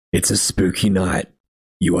It's a spooky night.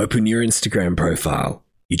 You open your Instagram profile,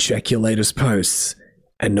 you check your latest posts,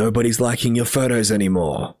 and nobody's liking your photos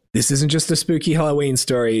anymore. This isn't just a spooky Halloween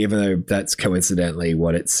story, even though that's coincidentally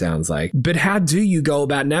what it sounds like. But how do you go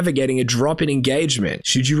about navigating a drop in engagement?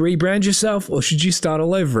 Should you rebrand yourself or should you start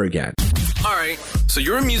all over again? Alright, so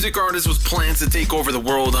you're a music artist with plans to take over the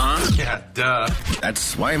world, huh? Yeah, duh.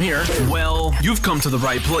 That's why I'm here. Well, you've come to the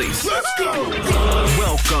right place. Let's go!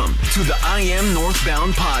 Welcome to the I Am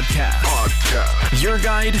Northbound podcast. Your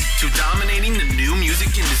guide to dominating the new music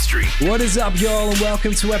industry. What is up, y'all, and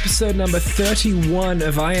welcome to episode number 31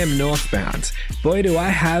 of I Am Northbound. Boy, do I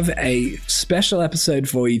have a special episode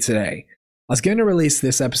for you today. I was going to release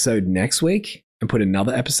this episode next week and put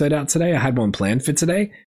another episode out today. I had one planned for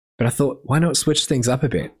today. But I thought, why not switch things up a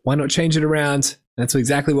bit? Why not change it around? That's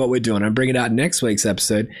exactly what we're doing. I'm bringing out next week's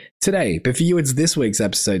episode today. But for you, it's this week's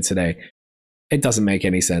episode today. It doesn't make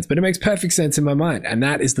any sense, but it makes perfect sense in my mind. And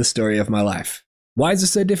that is the story of my life. Why is it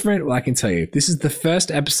so different? Well, I can tell you. This is the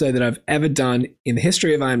first episode that I've ever done in the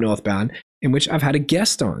history of I Am Northbound in which I've had a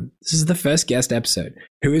guest on. This is the first guest episode.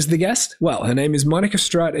 Who is the guest? Well, her name is Monica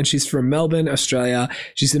Strutt, and she's from Melbourne, Australia.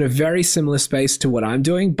 She's in a very similar space to what I'm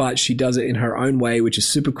doing, but she does it in her own way, which is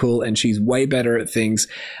super cool, and she's way better at things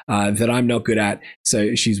that I'm not good at,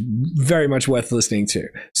 so she's very much worth listening to.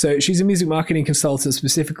 So she's a music marketing consultant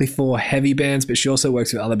specifically for heavy bands, but she also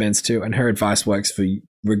works with other bands too, and her advice works for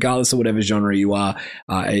regardless of whatever genre you are.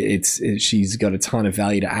 She's got a ton of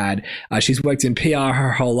value to add. She's worked in PR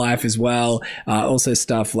her whole life as well. Also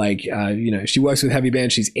stuff like, she works with heavy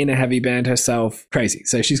bands. She's in a heavy band herself. Crazy.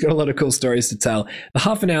 So she's got a lot of cool stories to tell. The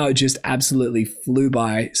half an hour just absolutely flew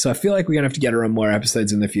by. So I feel like we're going to have to get her on more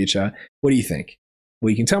episodes in the future. What do you think? Well,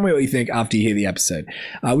 you can tell me what you think after you hear the episode.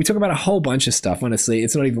 We talk about a whole bunch of stuff. Honestly,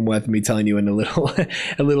 it's not even worth me telling you in a little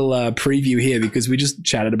preview here because we just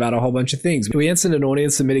chatted about a whole bunch of things. We answered an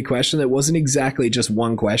audience submitted question that wasn't exactly just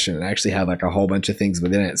one question. It actually had like a whole bunch of things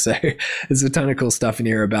within it. So there's a ton of cool stuff in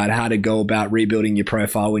here about how to go about rebuilding your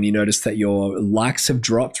profile when you notice that your likes have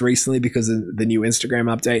dropped recently because of the new Instagram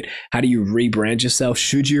update. How do you rebrand yourself?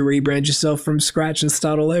 Should you rebrand yourself from scratch and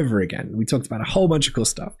start all over again? We talked about a whole bunch of cool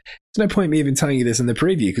stuff. There's no point me even telling you this in the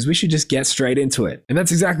preview because we should just get straight into it. And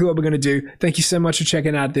that's exactly what we're going to do. Thank you so much for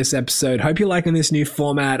checking out this episode. Hope you're liking this new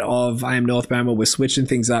format of I Am Northbound where we're switching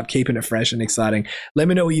things up, keeping it fresh and exciting. Let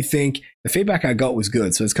me know what you think. The feedback I got was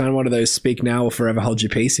good. So it's kind of one of those speak now or forever hold your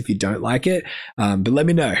peace if you don't like it. But let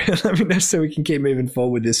me know. Let me know so we can keep moving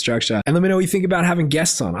forward with this structure. And let me know what you think about having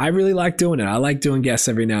guests on. I really like doing it. I like doing guests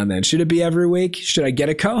every now and then. Should it be every week? Should I get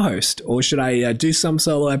a co-host? Or should I do some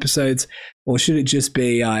solo episodes? Or should it just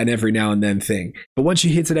be an every now and then thing? But once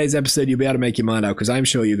you hear today's episode, you'll be able to make your mind up because I'm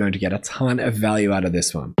sure you're going to get a ton of value out of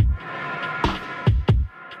this one.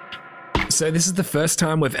 So this is the first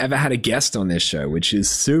time we've ever had a guest on this show, which is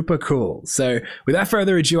super cool. So without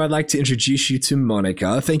further ado, I'd like to introduce you to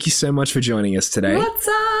Monica. Thank you so much for joining us today. What's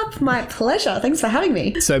up? My pleasure. Thanks for having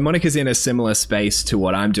me. So Monica's in a similar space to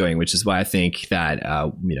what I'm doing, which is why I think that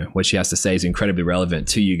what she has to say is incredibly relevant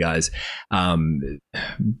to you guys.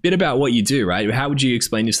 Bit about what you do, right? How would you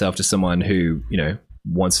explain yourself to someone who,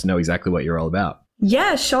 wants to know exactly what you're all about?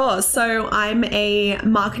 Yeah, sure. So I'm a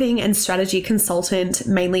marketing and strategy consultant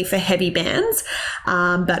mainly for heavy bands,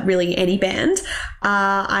 but really any band.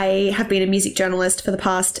 I have been a music journalist for the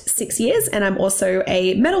past 6 years, and I'm also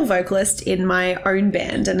a metal vocalist in my own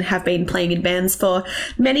band and have been playing in bands for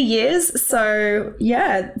many years. So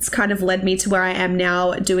yeah, it's kind of led me to where I am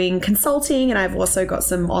now doing consulting, and I've also got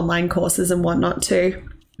some online courses and whatnot too.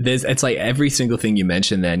 It's like every single thing you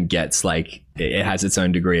mention then gets like, it has its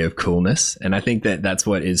own degree of coolness. And I think that that's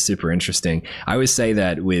what is super interesting. I always say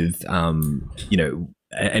that with,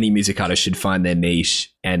 any music artist should find their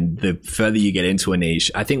niche. And the further you get into a niche,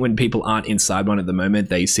 I think when people aren't inside one at the moment,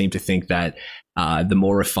 they seem to think that the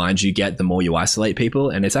more refined you get, the more you isolate people.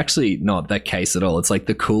 And it's actually not that case at all. It's like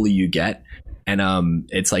the cooler you get. And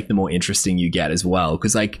it's like the more interesting you get as well.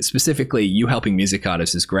 Because like specifically you helping music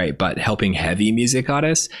artists is great, but helping heavy music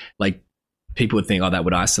artists, like people would think, oh, that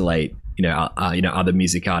would isolate, other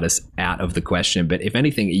music artists out of the question. But if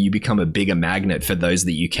anything, you become a bigger magnet for those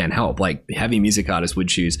that you can help. Like heavy music artists would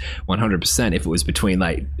choose 100% if it was between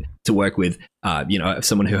like to work with,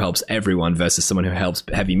 someone who helps everyone versus someone who helps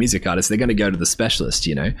heavy music artists. They're going to go to the specialist,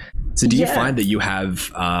 So do you find that you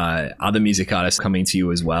have other music artists coming to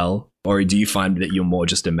you as well Or do you find that you're more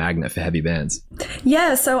just a magnet for heavy bands?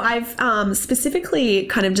 Yeah, so I've specifically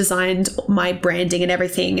kind of designed my branding and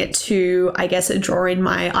everything to, I guess, draw in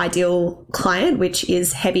my ideal client, which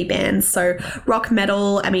is heavy bands. So rock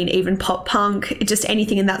metal, I mean, even pop punk, just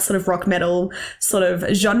anything in that sort of rock metal sort of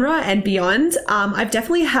genre and beyond. I've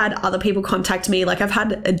definitely had other people contact me. Like I've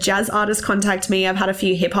had a jazz artist contact me. I've had a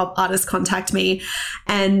few hip hop artists contact me,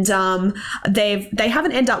 and they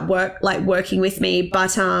haven't ended up working with me,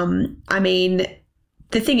 but I mean,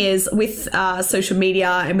 the thing is with social media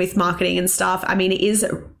and with marketing and stuff, I mean, it is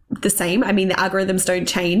the same. I mean, the algorithms don't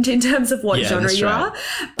change in terms of what genre you are.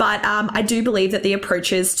 But I do believe that the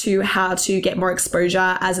approaches to how to get more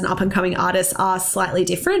exposure as an up-and-coming artist are slightly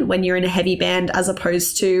different when you're in a heavy band as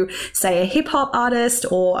opposed to, say, a hip-hop artist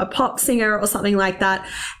or a pop singer or something like that.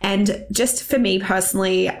 And just for me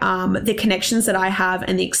personally, the connections that I have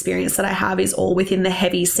and the experience that I have is all within the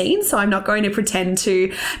heavy scene. So I'm not going to pretend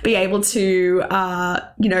to be able to,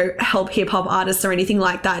 help hip-hop artists or anything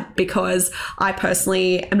like that, because I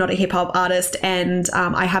personally am not a hip hop artist, and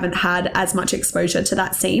I haven't had as much exposure to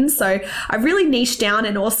that scene. So I really niched down,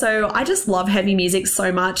 and also I just love heavy music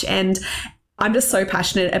so much, and I'm just so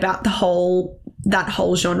passionate about that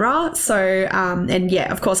whole genre. So, and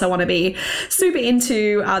yeah, of course I want to be super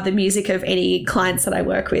into the music of any clients that I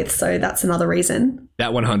work with. So that's another reason.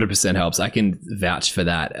 That 100% helps. I can vouch for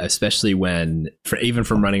that, especially even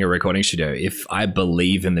from running a recording studio. If I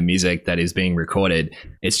believe in the music that is being recorded,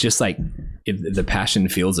 it's just like the passion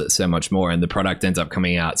feels it so much more, and the product ends up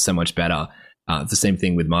coming out so much better. It's the same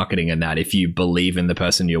thing with marketing, and that if you believe in the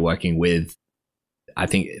person you're working with, I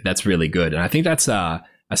think that's really good. And I think that's a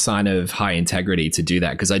sign of high integrity to do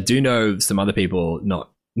that, because I do know some other people, not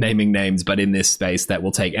naming names, but in this space, that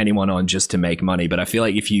will take anyone on just to make money. But I feel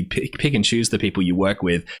like if you pick and choose the people you work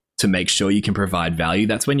with to make sure you can provide value,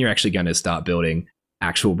 that's when you're actually going to start building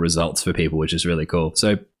actual results for people, which is really cool.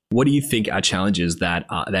 So what do you think are challenges that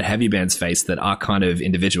heavy bands face that are kind of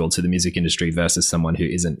individual to the music industry versus someone who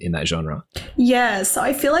isn't in that genre? Yeah, so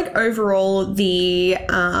I feel like overall the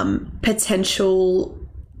potential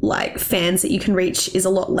like fans that you can reach is a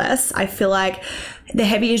lot less. I feel like the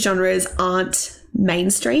heavier genres aren't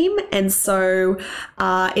mainstream, and so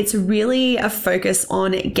it's really a focus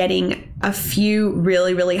on getting a few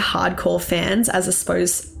really, really hardcore fans as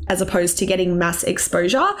opposed to getting mass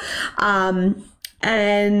exposure.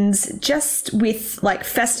 And just with like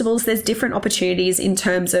festivals, there's different opportunities in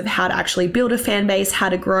terms of how to actually build a fan base, how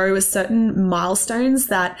to grow certain milestones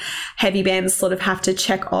that heavy bands sort of have to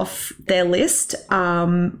check off their list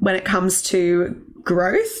when it comes to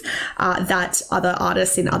growth that other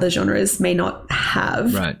artists in other genres may not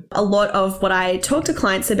have. Right. A lot of what I talk to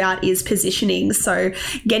clients about is positioning. So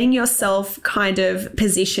getting yourself kind of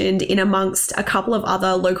positioned in amongst a couple of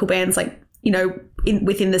other local bands, like, you know,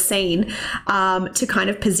 within the scene, to kind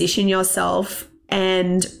of position yourself,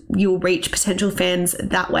 and you'll reach potential fans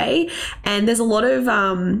that way. And there's a lot of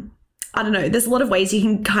there's a lot of ways you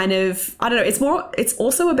can kind of, it's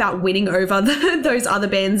also about winning over those other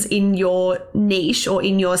bands in your niche or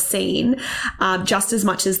in your scene, just as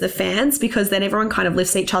much as the fans, because then everyone kind of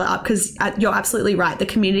lifts each other up, because you're absolutely right. The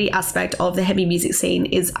community aspect of the heavy music scene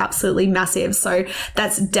is absolutely massive. So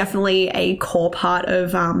that's definitely a core part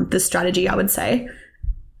of the strategy, I would say.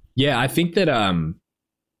 Yeah, I think that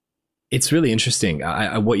it's really interesting.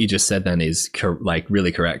 What you just said then is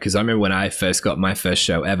really correct, because I remember when I first got my first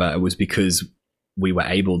show ever, it was because we were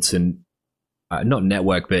able to not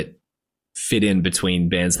network, but fit in between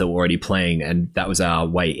bands that were already playing, and that was our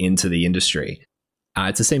way into the industry.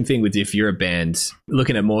 It's the same thing with if you're a band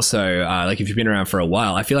looking at more so like if you've been around for a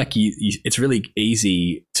while. I feel like it's really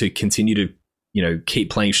easy to continue to, you know, keep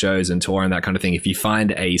playing shows and tour and that kind of thing. If you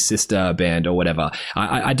find a sister band or whatever,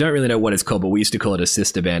 I don't really know what it's called, but we used to call it a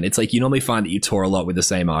sister band. It's like you normally find that you tour a lot with the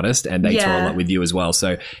same artist, and they tour a lot with you as well.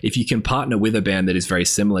 So if you can partner with a band that is very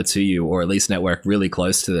similar to you, or at least network really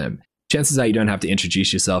close to them, chances are you don't have to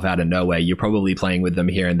introduce yourself out of nowhere. You're probably playing with them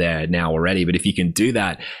here and there now already. But if you can do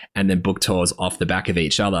that and then book tours off the back of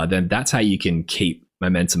each other, then that's how you can keep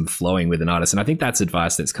momentum flowing with an artist. And I think that's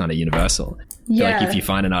advice that's kind of universal. Yeah. Like if you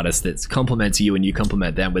find an artist that's complements you and you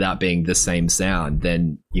compliment them without being the same sound,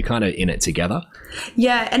 then you're kind of in it together.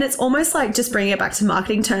 Yeah, and it's almost like, just bringing it back to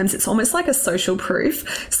marketing terms, it's almost like a social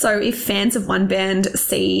proof. So if fans of one band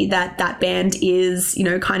see that that band is, you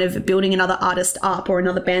know, kind of building another artist up or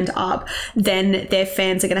another band up, then their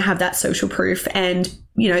fans are going to have that social proof, and,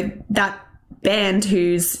 you know, that band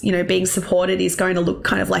who's, you know, being supported is going to look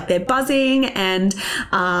kind of like they're buzzing, and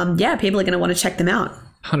people are going to want to check them out.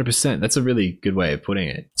 100%. That's a really good way of putting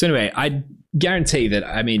it. So anyway, I guarantee that,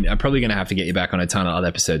 I mean, I'm probably going to have to get you back on a ton of other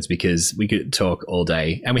episodes because we could talk all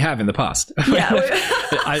day, and we have in the past. Yeah.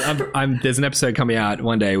 There's an episode coming out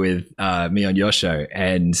one day with me on your show,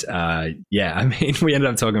 and yeah, I mean, we ended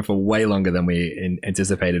up talking for way longer than we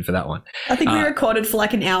anticipated for that one. I think we recorded for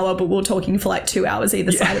like an hour, but we were talking for like 2 hours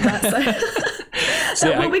either side of that. So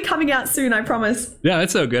that will be coming out soon, I promise. Yeah,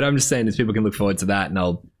 that's so good. I'm just saying that people can look forward to that, and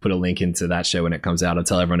I'll put a link into that show when it comes out. I'll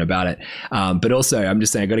tell everyone about it. But also, I'm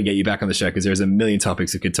just saying, I got to get you back on the show because there's a million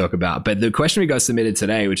topics we could talk about. But the question we got submitted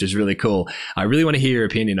today, which is really cool, I really want to hear your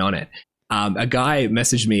opinion on it. A guy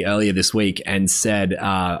messaged me earlier this week and said,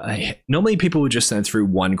 normally people will just send through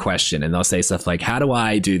one question and they'll say stuff like, how do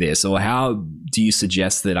I do this? Or how do you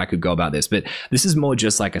suggest that I could go about this? But this is more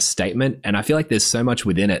just like a statement. And I feel like there's so much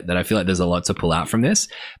within it that I feel like there's a lot to pull out from this.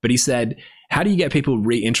 But he said, how do you get people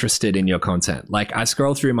reinterested in your content? Like, I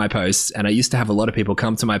scroll through my posts and I used to have a lot of people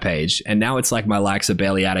come to my page, and now it's like my likes are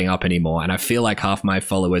barely adding up anymore. And I feel like half my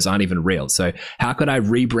followers aren't even real. So how could I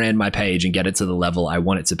rebrand my page and get it to the level I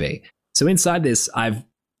want it to be? So inside this, I've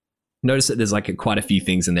noticed that there's like quite a few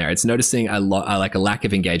things in there. It's noticing a lack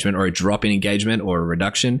of engagement, or a drop in engagement, or a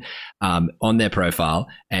reduction on their profile,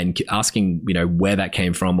 and asking, where that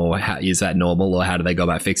came from, or how is that normal, or how do they go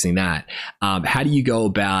about fixing that? How do you go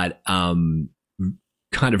about kind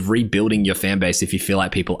of rebuilding your fan base if you feel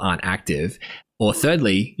like people aren't active? Or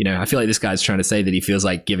thirdly, I feel like this guy's trying to say that he feels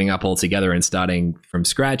like giving up altogether and starting from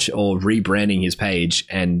scratch, or rebranding his page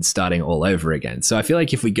and starting all over again. So I feel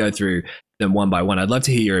like if we go through them one by one, I'd love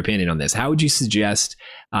to hear your opinion on this. How would you suggest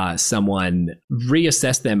someone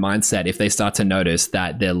reassess their mindset if they start to notice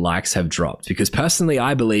that their likes have dropped? Because personally,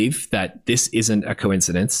 I believe that this isn't a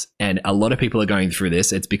coincidence, and a lot of people are going through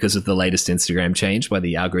this. It's because of the latest Instagram change, where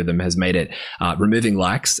the algorithm has made it removing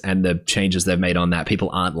likes, and the changes they've made on that, people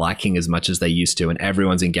aren't liking as much as they used to, and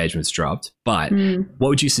everyone's engagement's dropped. But what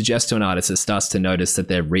would you suggest to an artist that starts to notice that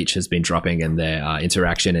their reach has been dropping and their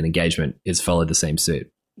interaction and engagement is followed the same suit?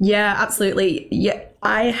 Yeah, absolutely. Yeah,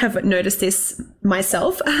 I have noticed this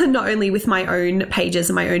myself, not only with my own pages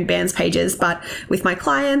and my own band's pages, but with my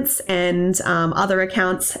clients and other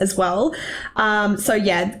accounts as well. So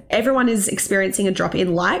yeah, everyone is experiencing a drop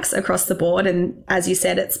in likes across the board. And as you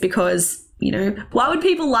said, it's because, why would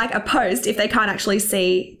people like a post if they can't actually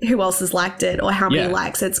see who else has liked it or how many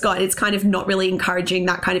likes it's got? It's kind of not really encouraging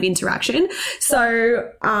that kind of interaction. So,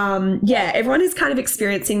 everyone is kind of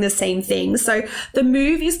experiencing the same thing. So the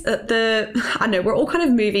move is we're all kind of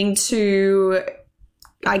moving to,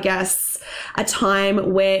 I guess, a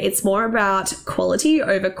time where it's more about quality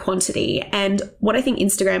over quantity. And what I think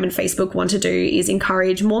Instagram and Facebook want to do is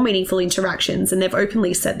encourage more meaningful interactions. And they've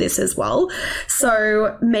openly said this as well.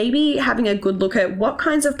 So maybe having a good look at what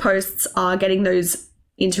kinds of posts are getting those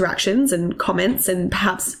interactions and comments and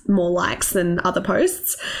perhaps more likes than other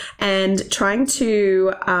posts, and trying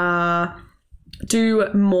to do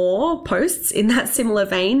more posts in that similar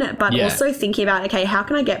vein, but also thinking about, okay, how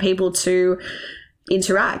can I get people to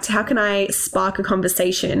interact? How can I spark a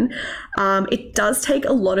conversation? It does take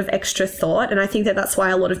a lot of extra thought, and I think that that's why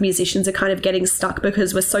a lot of musicians are kind of getting stuck,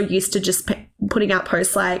 because we're so used to just putting out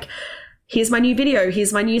posts like, here's my new video,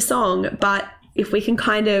 here's my new song. But if we can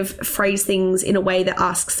kind of phrase things in a way that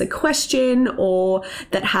asks a question, or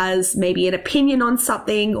that has maybe an opinion on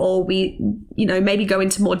something, or we, maybe go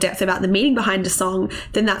into more depth about the meaning behind a song,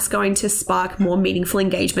 then that's going to spark more meaningful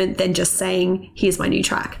engagement than just saying, here's my new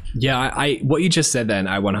track. Yeah, I what you just said then,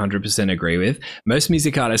 I 100% agree with. Most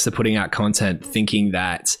music artists are putting out content thinking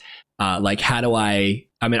that, how do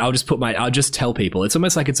I'll just tell people. It's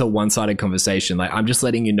almost like it's a one-sided conversation. Like, I'm just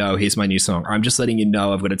letting you know, here's my new song, or I'm just letting you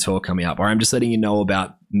know I've got a tour coming up, or I'm just letting you know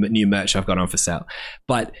about new merch I've got on for sale.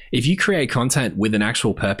 But if you create content with an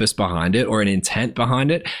actual purpose behind it, or an intent behind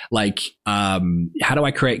it, like, how do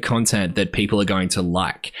I create content that people are going to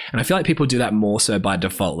like? And I feel like people do that more so by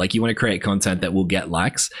default. Like, you want to create content that will get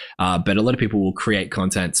likes, but a lot of people will create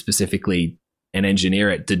content specifically and engineer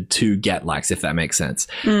it to get likes, if that makes sense.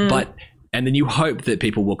 And then you hope that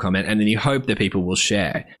people will comment, and then you hope that people will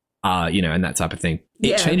share, and that type of thing.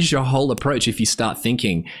 It changes your whole approach if you start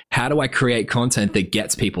thinking, how do I create content that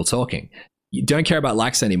gets people talking? You don't care about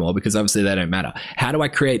likes anymore, because obviously they don't matter. How do I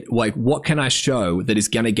create, what can I show that is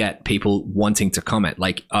going to get people wanting to comment?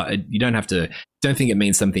 Like, you don't have to don't think it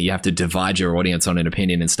means something you have to divide your audience on an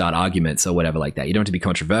opinion and start arguments or whatever like that. You don't have to be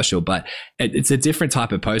controversial, but it's a different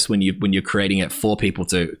type of post when you're creating it for people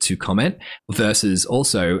to comment versus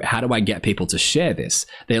also how do I get people to share this?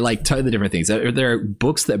 They're like totally different things. There are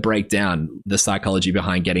books that break down the psychology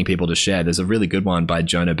behind getting people to share. There's a really good one by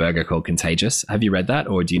Jonah Berger called Contagious. Have you read that,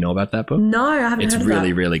 or do you know about that book? No, I haven't It's heard really,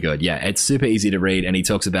 of that. really good. Yeah, it's super easy to read, and he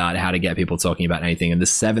talks about how to get people talking about anything and the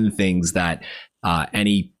 7 things that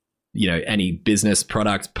any business,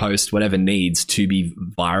 product, post, whatever needs to be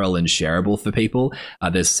viral and shareable for people.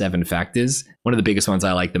 There's 7 factors. One of the biggest ones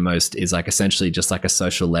I like the most is like essentially just like a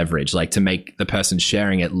social leverage, like to make the person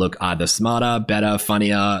sharing it look either smarter, better,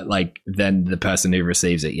 funnier, like than the person who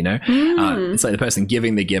receives it, It's like the person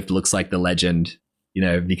giving the gift looks like the legend,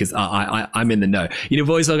 because I'm in the know. You've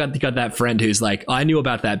always got that friend who's like, I knew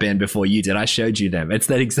about that band before you did. I showed you them. It's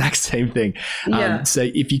that exact same thing. Yeah. So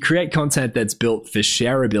if you create content that's built for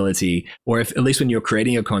shareability, or if at least when you're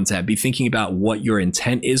creating your content, be thinking about what your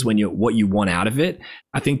intent is what you want out of it.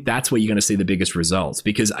 I think that's where you're going to see the biggest results,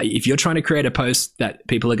 because if you're trying to create a post that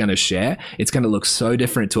people are going to share, it's going to look so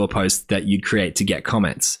different to a post that you'd create to get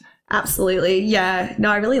comments. Absolutely. Yeah. No,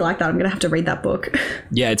 I really like that. I'm going to have to read that book.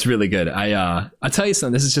 Yeah, it's really good. I'll tell you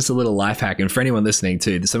something. This is just a little life hack. And for anyone listening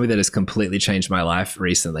too, something that has completely changed my life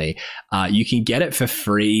recently. You can get it for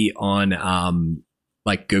free on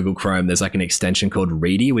like Google Chrome. There's like an extension called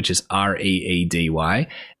Reedy, which is REEDY.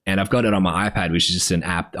 And I've got it on my iPad, which is just an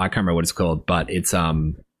app. I can't remember what it's called, but it's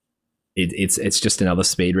just another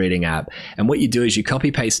speed reading app. And what you do is you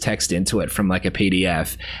copy paste text into it from like a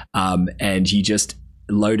PDF, and you just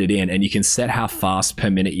load it in, and you can set how fast per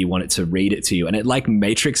minute you want it to read it to you, and it like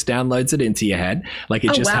matrix downloads it into your head. Like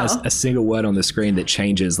it has a single word on the screen that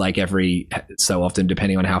changes like every so often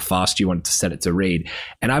depending on how fast you want to set it to read.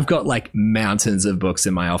 And I've got like mountains of books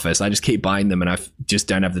in my office. I just keep buying them, and I just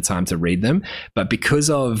don't have the time to read them. But because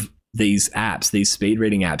of these apps, these speed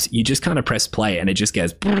reading apps, you just kind of press play and it just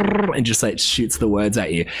goes and just like shoots the words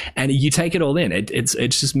at you, and you take it all in. It's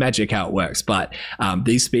just magic how it works. But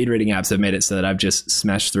these speed reading apps have made it so that I've just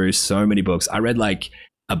smashed through so many books. I read like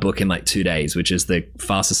a book in like 2 days, which is the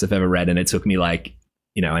fastest I've ever read, and it took me like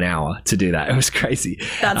an hour to do that. It was crazy.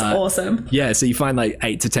 That's awesome. Yeah, so you find like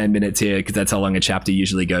 8 to 10 minutes here, because that's how long a chapter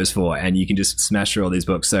usually goes for, and you can just smash through all these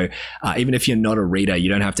books. So even if you're not a reader, you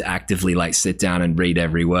don't have to actively like sit down and read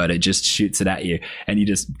every word. It just shoots it at you, and you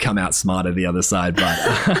just come out smarter the other side.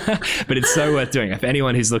 But but it's so worth doing. If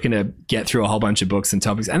anyone who's looking to get through a whole bunch of books and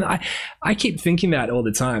topics, and I keep thinking that all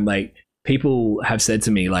the time, like, people have said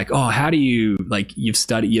to me like, oh, how do you, like, you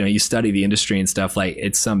study the industry and stuff, like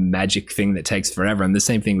it's some magic thing that takes forever. And the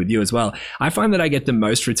same thing with you as well. I find that I get the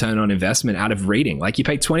most return on investment out of reading. Like, you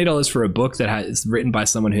pay $20 for a book that is written by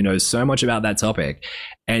someone who knows so much about that topic,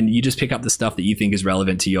 and you just pick up the stuff that you think is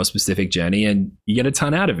relevant to your specific journey, and you get a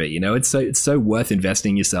ton out of it. It's so worth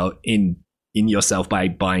investing in yourself by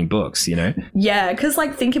buying books, Yeah, because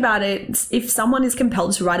like, think about it. If someone is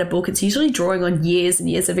compelled to write a book, it's usually drawing on years and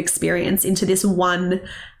years of experience into this one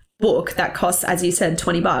book that costs, as you said,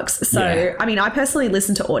 $20. So, yeah. I mean, I personally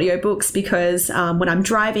listen to audiobooks because when I'm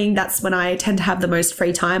driving, that's when I tend to have the most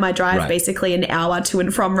free time. I drive basically an hour to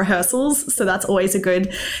and from rehearsals. So that's always a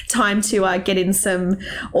good time to get in some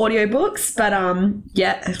audiobooks. But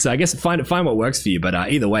yeah. So I guess find what works for you. But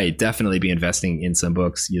either way, definitely be investing in some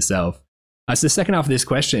books yourself. So the second half of this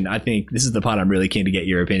question, I think this is the part I'm really keen to get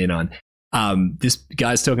your opinion on. This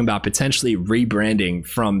guy's talking about potentially rebranding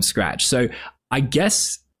from scratch. So I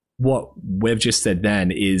guess what we've just said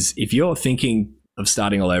then is, if you're thinking of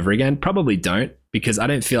starting all over again, probably don't, because I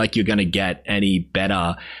don't feel like you're going to get any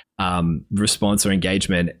better response or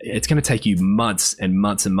engagement. It's going to take you months and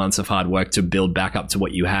months and months of hard work to build back up to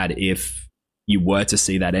what you had if you were to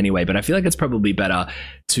see that anyway. But I feel like it's probably better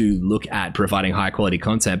to look at providing high quality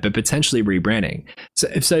content, but potentially rebranding.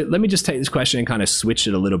 So let me just take this question and kind of switch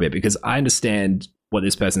it a little bit, because I understand what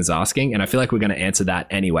this person's asking, and I feel like we're going to answer that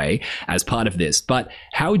anyway as part of this. But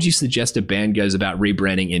how would you suggest a band goes about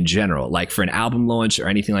rebranding in general, like for an album launch or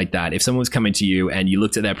anything like that? If someone was coming to you and you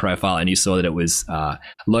looked at their profile and you saw that it was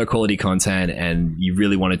low quality content and you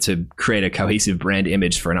really wanted to create a cohesive brand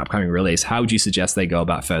image for an upcoming release, how would you suggest they go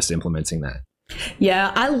about first implementing that?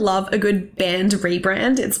 Yeah, I love a good band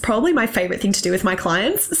rebrand. It's probably my favorite thing to do with my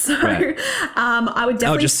clients. So I would definitely...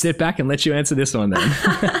 I'll just sit back and let you answer this one then.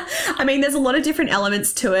 I mean, there's a lot of different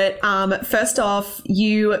elements to it. First off,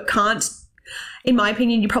 you can't, in my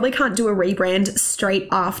opinion, you probably can't do a rebrand straight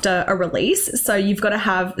after a release. So you've got to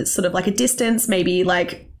have sort of like a distance, maybe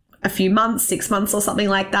like a few months, 6 months or something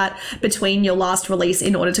like that between your last release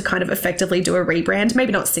in order to kind of effectively do a rebrand.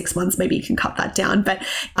 Maybe not 6 months, maybe you can cut that down, but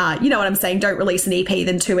you know what I'm saying? Don't release an EP,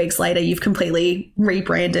 then 2 weeks later you've completely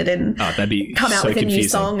rebranded and that'd be come out so with a new confusing.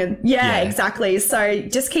 song. And yeah, exactly. So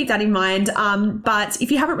just keep that in mind. But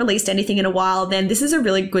if you haven't released anything in a while, then this is a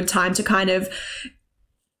really good time to kind of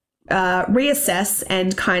reassess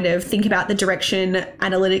and kind of think about the direction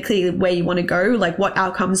analytically where you want to go, like what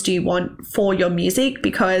outcomes do you want for your music,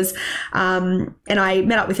 because and I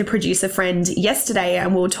met up with a producer friend yesterday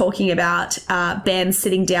and we were talking about bands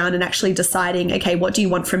sitting down and actually deciding, okay, what do you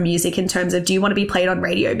want from music in terms of, do you want to be played on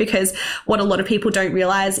radio? Because what a lot of people don't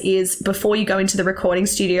realize is before you go into the recording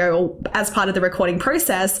studio or as part of the recording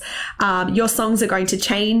process, your songs are going to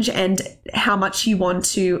change, and how much you want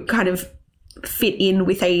to kind of fit in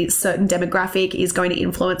with a certain demographic is going to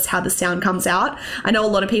influence how the sound comes out. I know a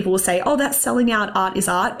lot of people will say, oh, that's selling out, art is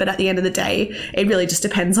art, but at the end of the day, it really just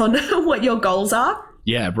depends on what your goals are.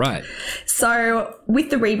 Yeah, right. So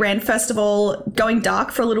with the rebrand, first of all, going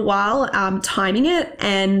dark for a little while, timing it,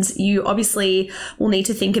 and you obviously will need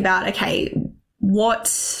to think about, okay,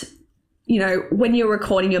 what, you know, when you're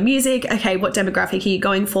recording your music, okay, what demographic are you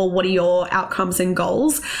going for? What are your outcomes and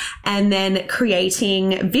goals? And then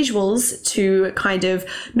creating visuals to kind of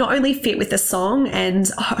not only fit with the song and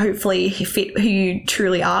hopefully fit who you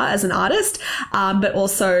truly are as an artist, but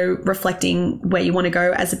also reflecting where you want to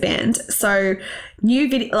go as a band. So new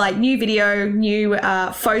video, new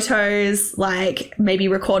photos, like maybe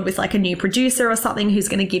record with like a new producer or something who's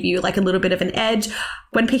going to give you like a little bit of an edge.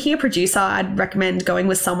 When picking a producer, I'd recommend going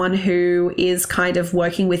with someone who is kind of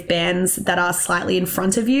working with bands that are slightly in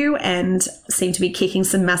front of you and seem to be kicking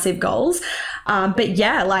some massive goals. But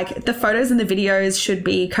yeah, like the photos and the videos should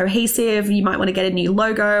be cohesive. You might want to get a new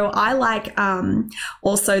logo. I like,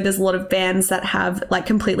 also there's a lot of bands that have like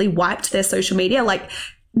completely wiped their social media, like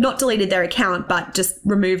not deleted their account, but just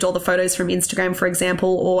removed all the photos from Instagram, for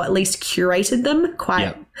example, or at least curated them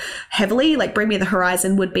quite heavily. Like Bring Me the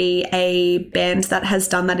Horizon would be a band that has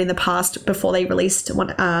done that in the past before they released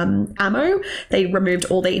one, Ammo. They removed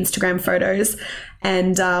all their Instagram photos.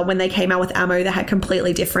 And when they came out with Ammo, they had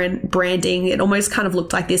completely different branding. It almost kind of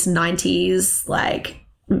looked like this 90s, like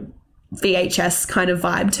VHS kind of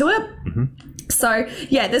vibe to it. Mm-hmm. So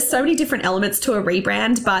yeah, there's so many different elements to a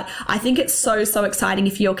rebrand, but I think it's so exciting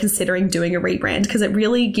if you're considering doing a rebrand, because it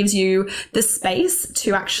really gives you the space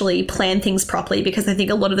to actually plan things properly, because I think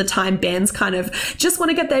a lot of the time bands kind of just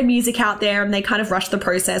want to get their music out there and they kind of rush the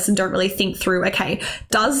process and don't really think through, okay,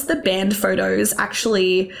 does the band photos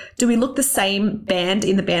actually, do we look the same band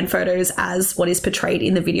in the band photos as what is portrayed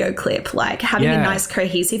in the video clip? Like having a nice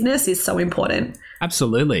cohesiveness is so important.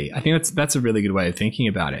 Absolutely. I think that's a really good way of thinking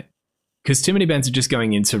about it. Because too many bands are just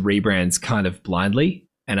going into rebrands kind of blindly,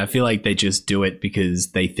 and I feel like they just do it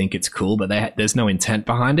because they think it's cool, but there's no intent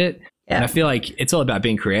behind it. Yeah. And I feel like it's all about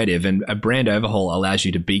being creative, and a brand overhaul allows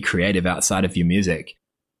you to be creative outside of your music.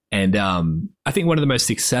 And I think one of the most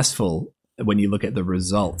successful, when you look at the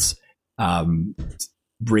results,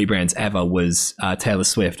 rebrands ever was Taylor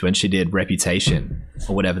Swift when she did Reputation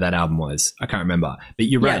or whatever that album was. I can't remember. But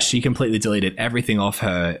you're right. She completely deleted everything off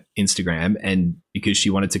her Instagram, and because she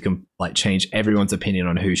wanted to change everyone's opinion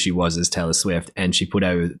on who she was as Taylor Swift, and she put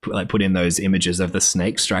in those images of the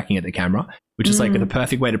snake striking at the camera, which is like the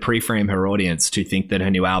perfect way to pre-frame her audience to think that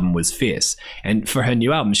her new album was fierce. And for her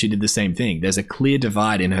new album, she did the same thing. There's a clear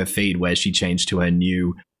divide in her feed where she changed to her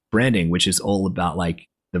new branding, which is all about like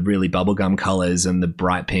the really bubblegum colors and the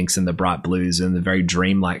bright pinks and the bright blues and the very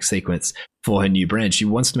dreamlike sequence for her new brand. She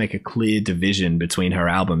wants to make a clear division between her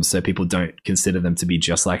albums so people don't consider them to be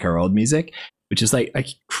just like her old music, which is like a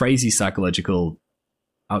crazy psychological,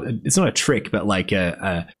 it's not a trick, but like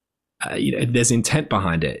there's intent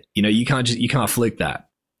behind it. You know, you can't fluke that.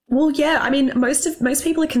 Well, yeah, I mean, most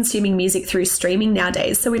people are consuming music through streaming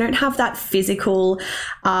nowadays, so we don't have that physical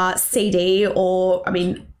CD, or, I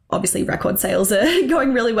mean, obviously record sales are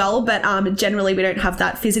going really well, but generally we don't have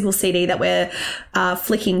that physical CD that we're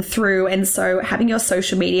flicking through. And so having your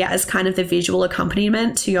social media as kind of the visual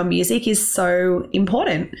accompaniment to your music is so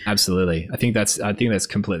important. Absolutely. I think that's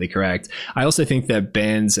completely correct. I also think that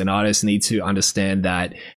bands and artists need to understand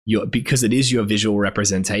that because it is your visual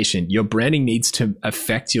representation, your branding needs to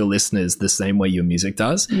affect your listeners the same way your music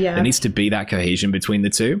does. Yeah. There needs to be that cohesion between the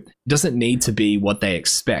two. It doesn't need to be what they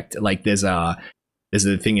expect. Like there's a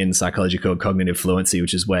thing in psychology called cognitive fluency,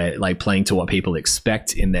 which is where like playing to what people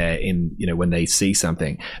expect when they see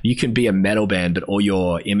something. You can be a metal band, but all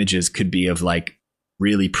your images could be of like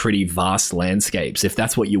really pretty vast landscapes if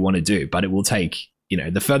that's what you want to do. But it will take,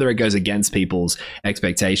 the further it goes against people's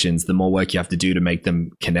expectations, the more work you have to do to make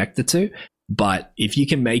them connect the two. But if you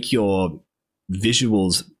can make your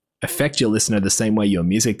visuals affect your listener the same way your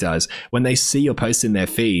music does, when they see your post in their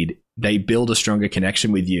feed, they build a stronger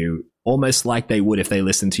connection with you, almost like they would if they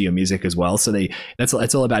listened to your music as well. So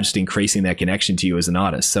it's all about just increasing their connection to you as an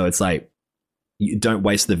artist. So it's like, you don't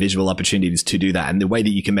waste the visual opportunities to do that. And the way that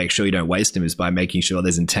you can make sure you don't waste them is by making sure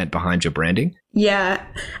there's intent behind your branding. Yeah.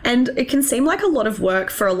 And it can seem like a lot of work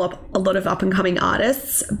for a lot of up and coming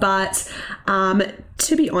artists. But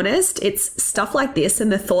to be honest, it's stuff like this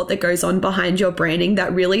and the thought that goes on behind your branding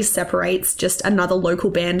that really separates just another local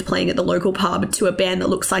band playing at the local pub to a band that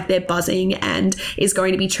looks like they're buzzing and is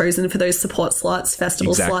going to be chosen for those support slots,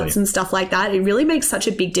 festival slots and stuff like that. It really makes such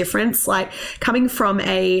a big difference. Like coming from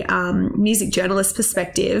a music journalist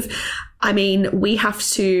perspective, I mean, we have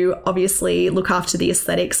to obviously look after the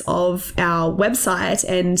aesthetics of our website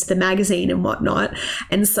and the magazine and whatnot.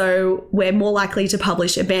 And so we're more likely to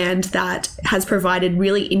publish a band that has provided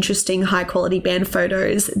really interesting, high quality band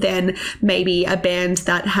photos than maybe a band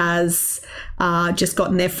that has just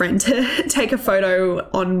gotten their friend to take a photo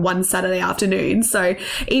on one Saturday afternoon. So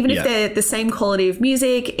even if they're the same quality of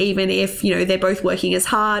music, even if, you know, they're both working as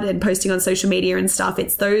hard and posting on social media and stuff,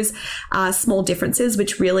 it's those small differences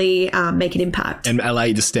which really make an impact and allow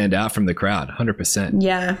you to stand out from the crowd. 100%.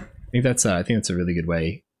 Yeah, I think that's a really good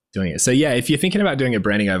way of doing it. So yeah, if you're thinking about doing a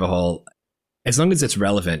branding overhaul, as long as it's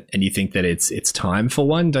relevant and you think that it's time for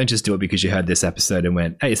one, don't just do it because you heard this episode and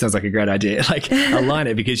went, hey, it sounds like a great idea. Like align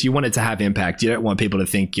it because you want it to have impact. You don't want people to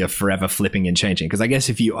think you're forever flipping and changing. Because I guess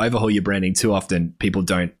if you overhaul your branding too often, people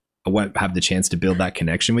won't have the chance to build that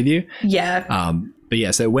connection with you. Yeah. But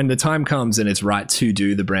yeah, so when the time comes and it's right to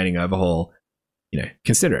do the branding overhaul, you know,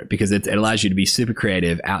 consider it because it allows you to be super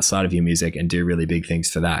creative outside of your music and do really big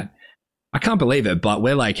things for that. I can't believe it, but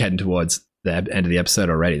we're like heading towards the end of the episode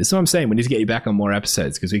already. That's what I'm saying. We need to get you back on more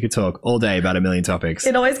episodes because we could talk all day about a million topics.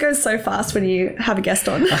 It always goes so fast when you have a guest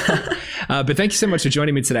on. But thank you so much for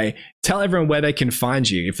joining me today. Tell everyone where they can find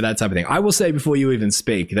you for that type of thing. I will say before you even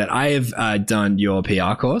speak that I have done your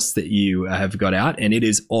PR course that you have got out and it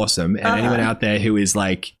is awesome. And anyone out there who is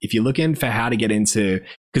like, if you're looking for how to get into,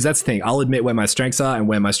 because that's the thing, I'll admit where my strengths are and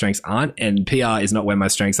where my strengths aren't. And PR is not where my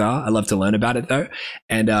strengths are. I love to learn about it though.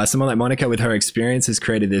 And someone like Monica with her experience has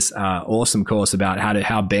created this awesome course about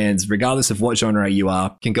how bands, regardless of what genre you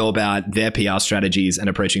are, can go about their PR strategies and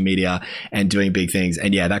approaching media and doing big things.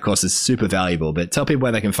 And yeah, that course is super valuable. But tell people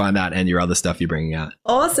where they can find that and your other stuff you're bringing out.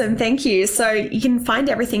 Awesome. Thank you. So you can find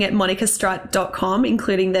everything at monicastrutt.com,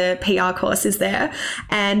 including the PR courses there.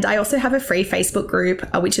 And I also have a free Facebook group,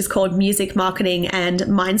 which is called Music Marketing and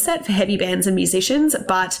Mindset for heavy bands and musicians.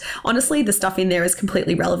 But honestly, the stuff in there is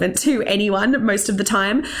completely relevant to anyone most of the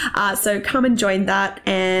time. So come and join that.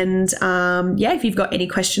 And if you've got any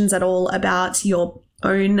questions at all about your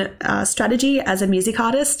own strategy as a music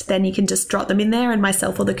artist, then you can just drop them in there and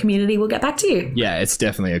myself or the community will get back to you. Yeah, it's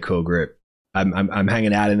definitely a cool group. I'm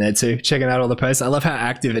hanging out in there too, checking out all the posts. I love how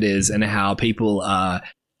active it is and how people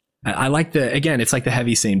I like it's like the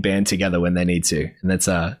heavy scene band together when they need to. And that's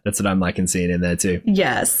what I'm liking seeing in there too.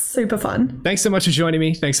 Yes, super fun. Thanks so much for joining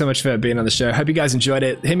me. Thanks so much for being on the show. Hope you guys enjoyed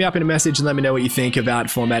it. Hit me up in a message and let me know what you think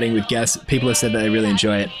about formatting with guests. People have said that they really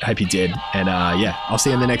enjoy it. Hope you did. And I'll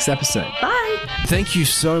see you in the next episode. Bye. Thank you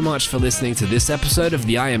so much for listening to this episode of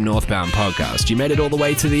the I Am Northbound podcast. You made it all the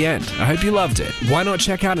way to the end. I hope you loved it. Why not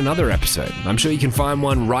check out another episode? I'm sure you can find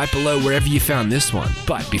one right below wherever you found this one.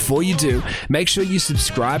 But before you do, make sure you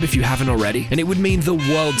subscribe if you haven't already. And it would mean the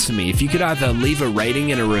world to me if you could either leave a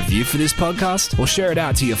rating and a review for this podcast or share it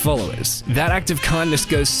out to your followers. That act of kindness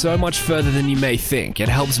goes so much further than you may think. It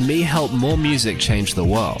helps me help more music change the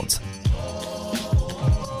world.